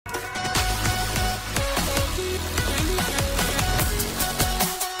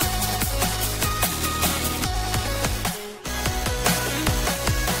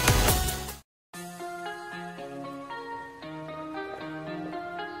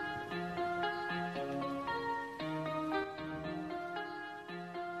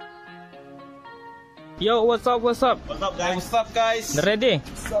Yo, what's up, what's up? What's up guys? What's up guys? Ready?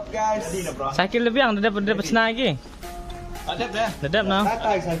 What's up guys? Ready na bro. Sakit lebih yang dapat senang lagi. Adap dah. Dedap nah.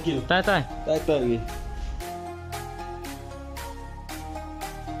 Tai sakit. Tai. Tai lagi.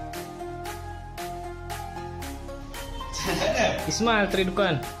 Ismail tri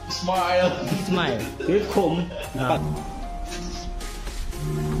dukan. Ismail. Kom.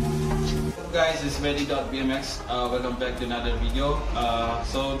 Guys, it's Ready.bmx. Welcome back to another video.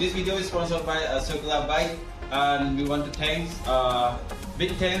 So this video is sponsored by Circular Bike, and we want to thanks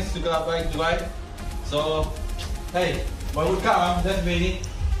big thanks Circular Bike Dubai. So hey, baru kau dah beri.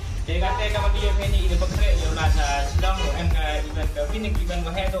 Dia kata kamu dia ni dia bekerja dia nak Shillong em ke event ke Phoenix event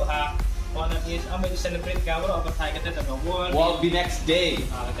ke tu ha. Orang is ambil celebrate kau apa saya kata tak World BMX Day.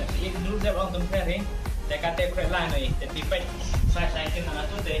 Kata ini dulu dia orang tempat ni. Dia kata kau lain ni. Tapi saya kena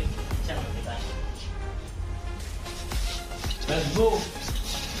tu deh. Let's go.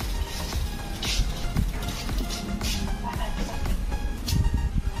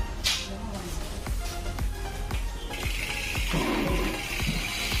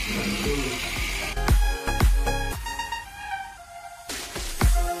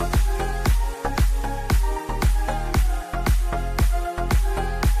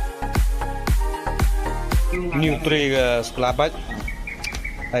 New tray sekolah bike.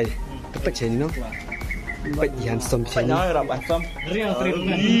 Hai, ketek sini no. Bike handsome sini. Banyak orang handsome. Real tri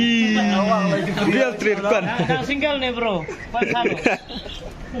dukan. Real tray dukan. Dah single ni bro. Pasal.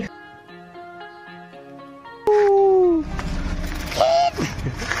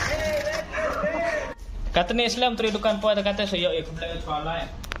 Kata ni Islam tri dukan pun ada kata saya aku belajar soal lain.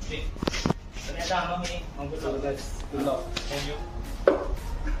 Ternyata abang ni manggut guys. Thank you.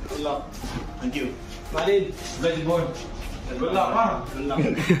 Thank you. Marin, belajar board. Good luck, ha?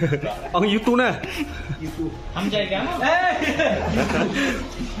 On YouTube nah. YouTube. Hamzai kan?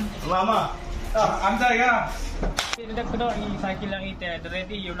 Mama. Amjai ka? Dia kedok ni cycle lang ite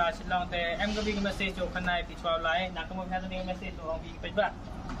ready you la Shillong te em có bị cái message cho khanai pi chwa lai nak kamu kata ni message cho orang bi pe ba.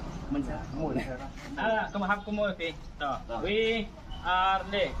 Mo dah. Kamu hap kamu ke? To. We are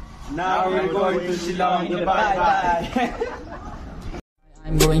le. Now we're going to Shillong. Bye.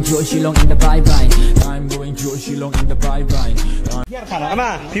 I'm going to Shillong in the bye-bye. I'm going to Shillong in the bye-bye.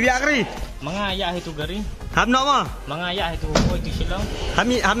 Ama, tibiak ri. Mga ayah itu gari. Ham nak ma? Mga ayah itu koi tu Shillong.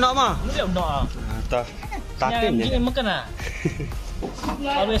 Ham nak ma? Ni dia dah. Tah. Takin Ni je. makan ah.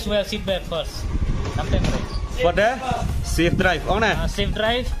 Always wear seat belt first. Sampai mereka. What dah? Safe drive. On nah. Safe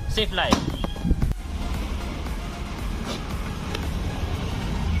drive, safe life.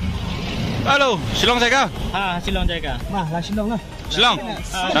 Alo, Shillong jaga. Shillong jaga. Mah, lah Shillong lah. Shillong,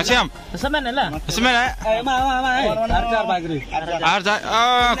 dah siap. Semen lah. Semen eh? Arjar bike ri. Arja,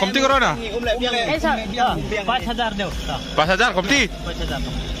 komti karo na. Sir, 5,000 दो. 5,000 komti.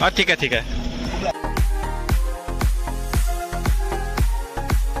 5,000. ठीक है ठीक है.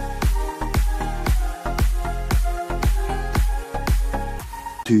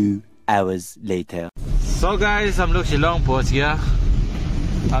 Two hours later. So guys, हम लोग शिलोंग पहुंच गया.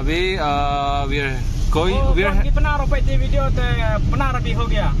 अभी we are going. We are. Pernah rampai di video tu pernah rapi ho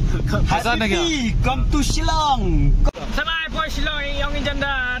gaya. Hasan dah gaya. Come to Shillong. Sampai boy Shillong yang injan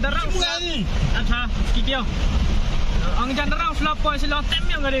dah darang. Acha, video. Ang injan darang slap boy Shillong tem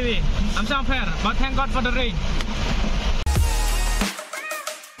yang gede we. I'm so fair, but thank God for the rain.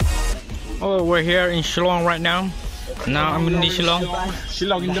 Oh, we're here in Shillong right now. Now I'm in Shillong.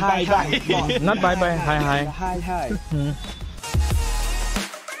 Shillong in the bye-bye. Not bye-bye. Hi. Hi.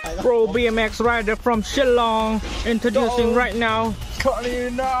 Pro BMX rider from Shillong introducing right now. Kau dia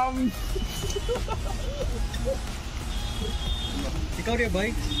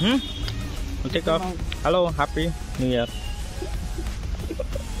baik. Take off. Hello, happy New Year.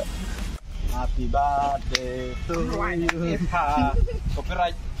 Happy birthday to you.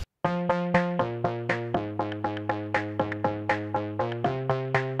 Copyright.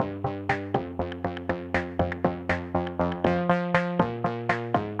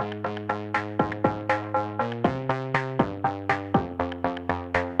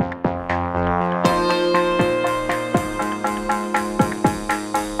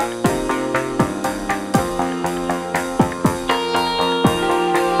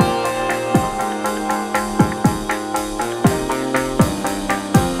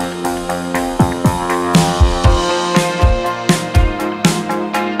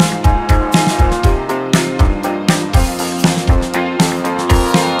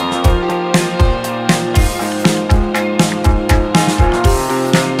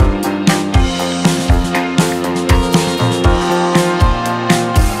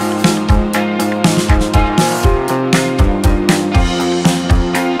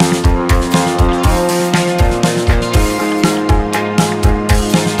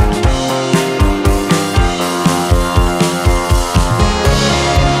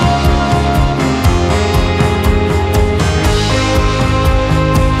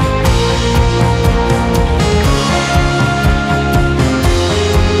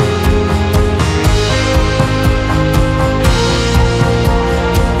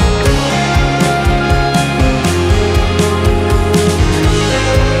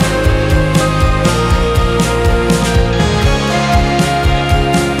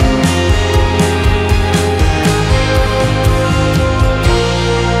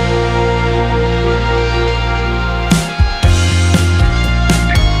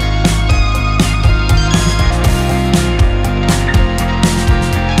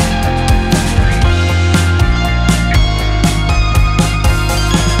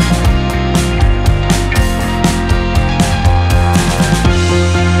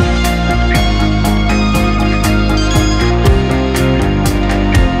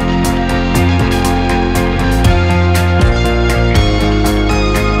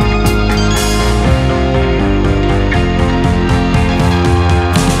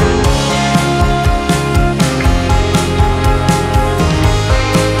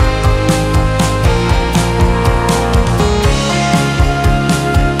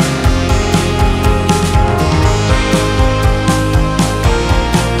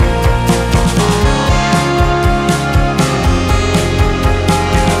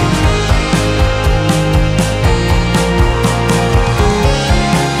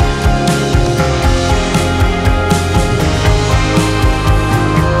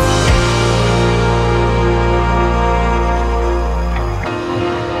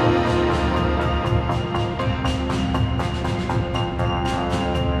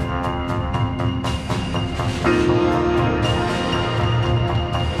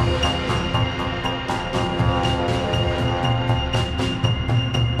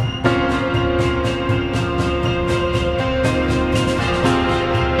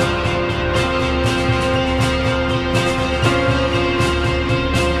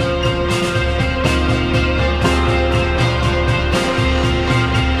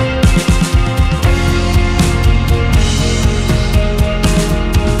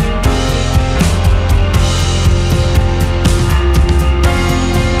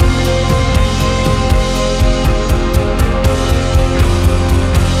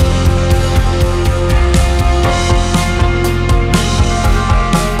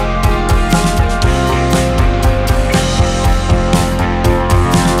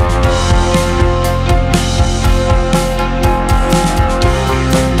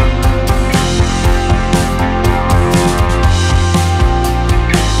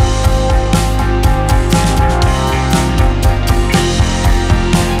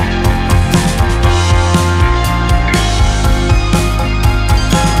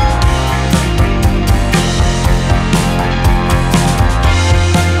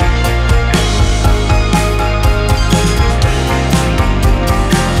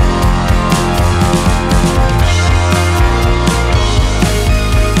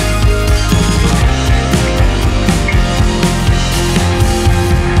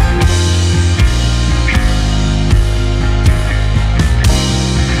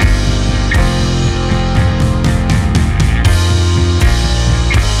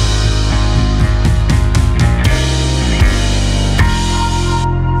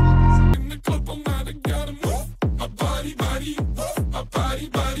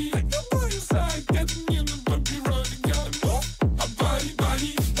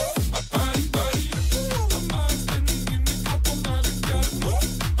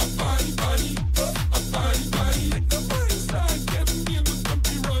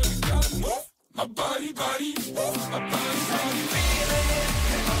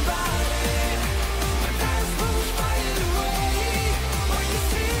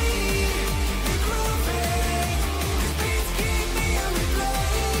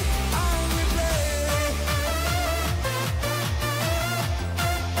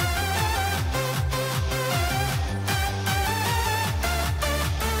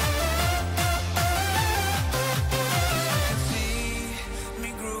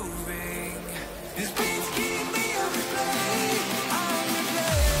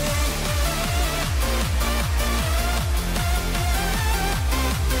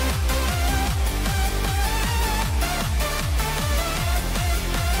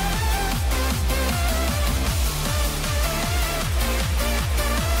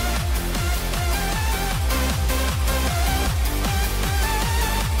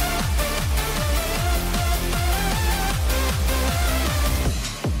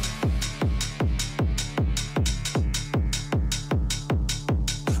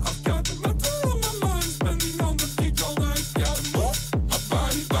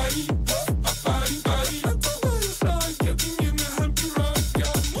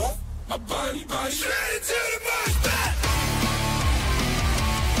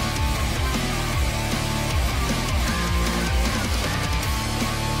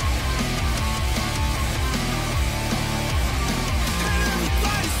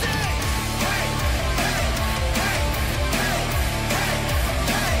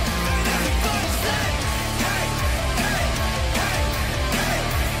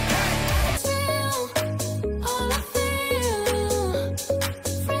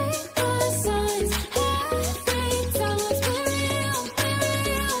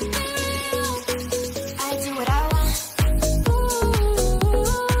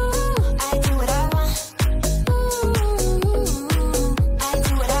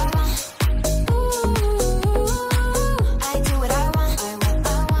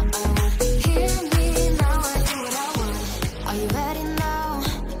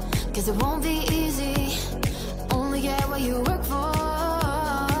 Cause it won't be easy. Only get what you work for.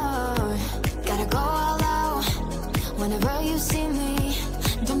 Gotta go all out whenever you see me.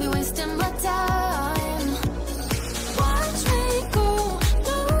 Don't be wasting my time.